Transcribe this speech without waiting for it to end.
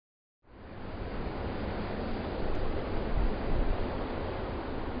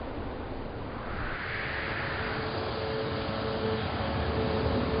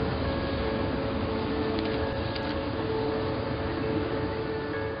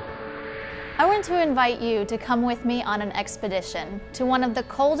I want to invite you to come with me on an expedition to one of the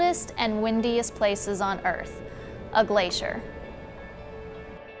coldest and windiest places on Earth, a glacier.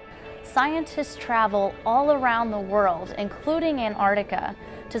 Scientists travel all around the world, including Antarctica,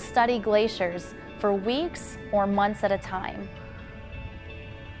 to study glaciers for weeks or months at a time.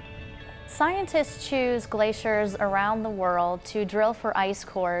 Scientists choose glaciers around the world to drill for ice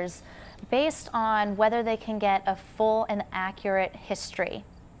cores based on whether they can get a full and accurate history.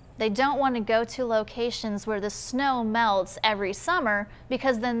 They don't want to go to locations where the snow melts every summer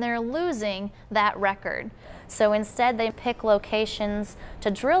because then they're losing that record. So instead they pick locations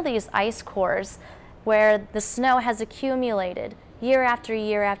to drill these ice cores where the snow has accumulated year after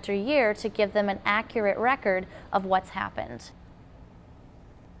year after year to give them an accurate record of what's happened.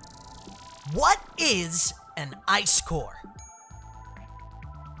 What is an ice core?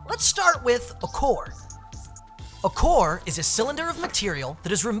 Let's start with a core. A core is a cylinder of material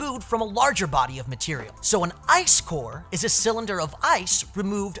that is removed from a larger body of material. So an ice core is a cylinder of ice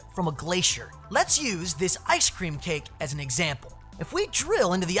removed from a glacier. Let's use this ice cream cake as an example. If we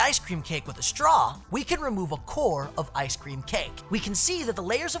drill into the ice cream cake with a straw, we can remove a core of ice cream cake. We can see that the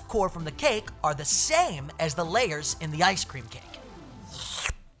layers of core from the cake are the same as the layers in the ice cream cake.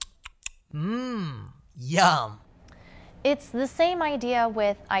 Yum. It's the same idea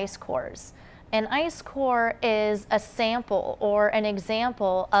with ice cores. An ice core is a sample or an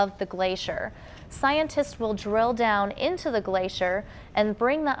example of the glacier. Scientists will drill down into the glacier and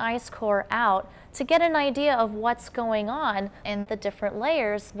bring the ice core out to get an idea of what's going on in the different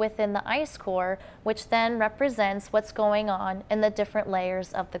layers within the ice core, which then represents what's going on in the different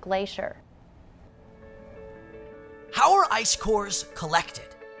layers of the glacier. How are ice cores collected?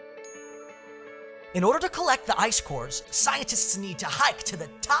 In order to collect the ice cores, scientists need to hike to the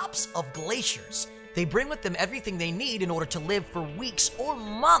tops of glaciers. They bring with them everything they need in order to live for weeks or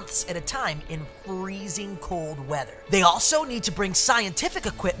months at a time in freezing cold weather. They also need to bring scientific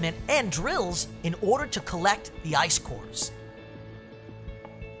equipment and drills in order to collect the ice cores.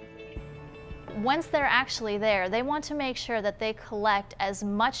 Once they're actually there, they want to make sure that they collect as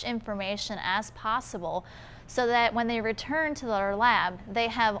much information as possible so that when they return to their lab, they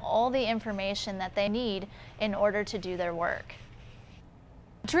have all the information that they need in order to do their work.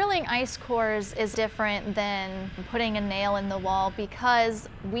 Drilling ice cores is different than putting a nail in the wall because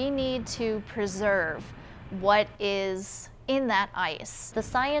we need to preserve what is in that ice. The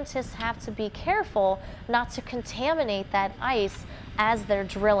scientists have to be careful not to contaminate that ice as they're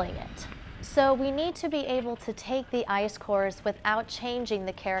drilling it. So we need to be able to take the ice cores without changing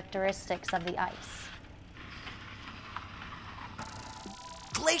the characteristics of the ice.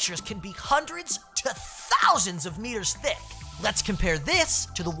 Glaciers can be hundreds to thousands of meters thick. Let's compare this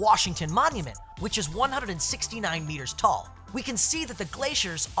to the Washington Monument, which is 169 meters tall. We can see that the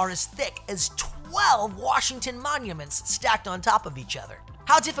glaciers are as thick as 12 Washington monuments stacked on top of each other.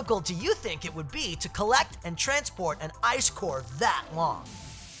 How difficult do you think it would be to collect and transport an ice core that long?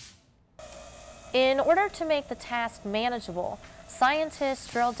 In order to make the task manageable,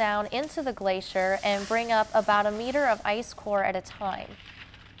 scientists drill down into the glacier and bring up about a meter of ice core at a time.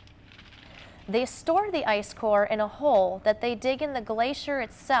 They store the ice core in a hole that they dig in the glacier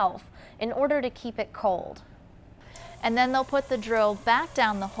itself in order to keep it cold. And then they'll put the drill back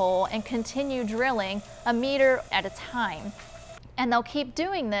down the hole and continue drilling a meter at a time. And they'll keep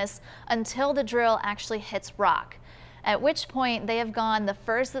doing this until the drill actually hits rock, at which point they have gone the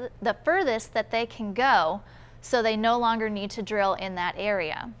furthest that they can go, so they no longer need to drill in that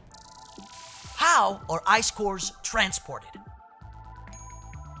area. How are ice cores transported?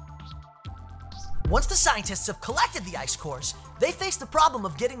 Once the scientists have collected the ice cores, they face the problem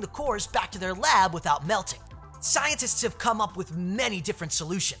of getting the cores back to their lab without melting. Scientists have come up with many different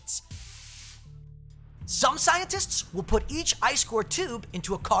solutions. Some scientists will put each ice core tube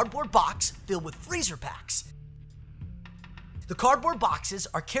into a cardboard box filled with freezer packs. The cardboard boxes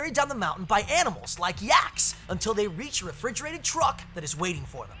are carried down the mountain by animals like yaks until they reach a refrigerated truck that is waiting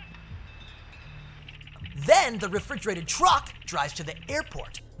for them. Then the refrigerated truck drives to the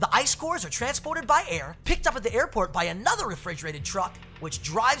airport. The ice cores are transported by air, picked up at the airport by another refrigerated truck, which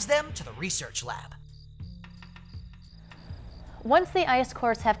drives them to the research lab. Once the ice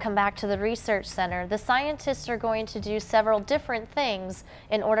cores have come back to the research center, the scientists are going to do several different things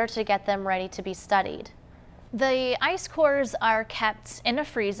in order to get them ready to be studied. The ice cores are kept in a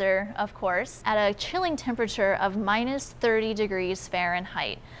freezer, of course, at a chilling temperature of -30 degrees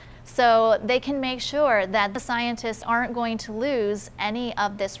Fahrenheit. So they can make sure that the scientists aren't going to lose any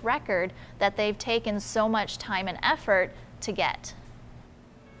of this record that they've taken so much time and effort to get.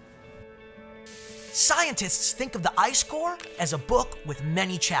 Scientists think of the ice core as a book with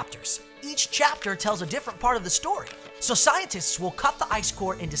many chapters. Each chapter tells a different part of the story. So scientists will cut the ice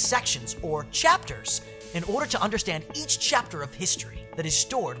core into sections or chapters in order to understand each chapter of history that is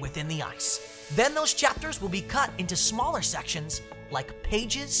stored within the ice. Then those chapters will be cut into smaller sections like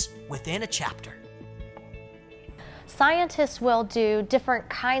pages within a chapter. Scientists will do different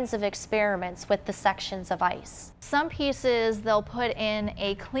kinds of experiments with the sections of ice. Some pieces they'll put in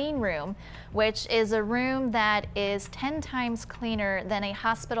a clean room, which is a room that is 10 times cleaner than a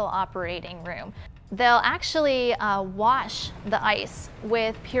hospital operating room. They'll actually wash the ice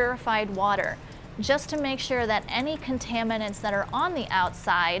with purified water just to make sure that any contaminants that are on the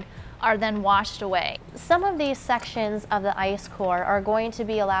outside are then washed away. Some of these sections of the ice core are going to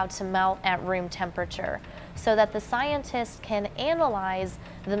be allowed to melt at room temperature so that the scientists can analyze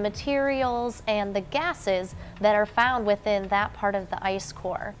the materials and the gases that are found within that part of the ice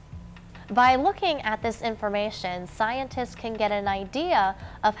core. By looking at this information, scientists can get an idea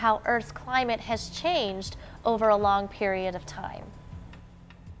of how Earth's climate has changed over a long period of time.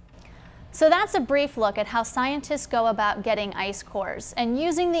 So that's a brief look at how scientists go about getting ice cores and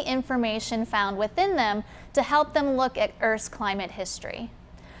using the information found within them to help them look at Earth's climate history.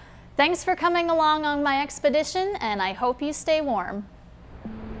 Thanks for coming along on my expedition, and I hope you stay warm.